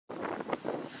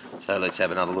So let's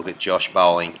have another look at Josh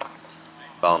bowling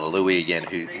to Louis again,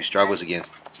 who struggles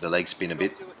against the leg spin a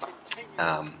bit.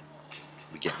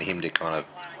 We're getting him to kind of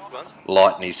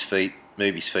lighten his feet,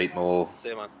 move his feet more,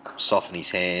 soften his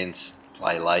hands,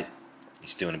 play late.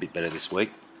 He's doing a bit better this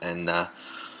week. And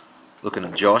looking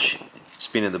at Josh,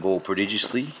 spinning the ball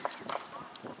prodigiously,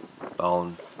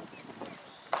 bowling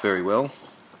very well.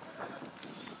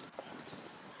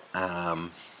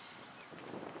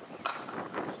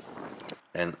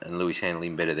 And Louis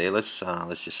handling better there. Let's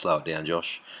just slow it down,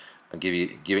 Josh. I'm going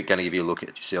to give you a look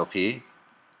at yourself here.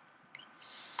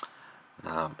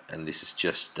 And this is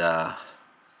just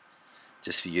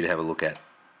for you to have a look at.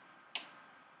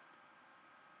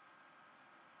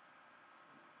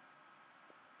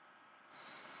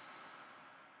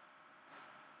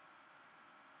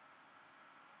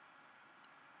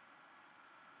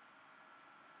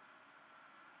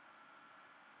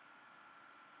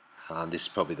 This is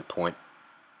probably the point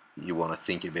you want to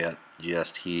think about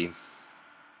just here.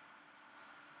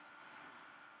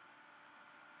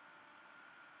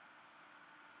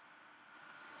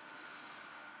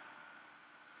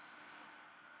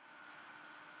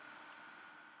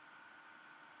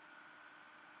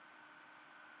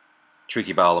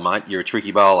 Tricky bowler, mate. You're a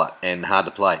tricky bowler and hard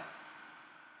to play.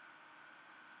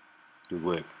 Good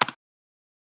work.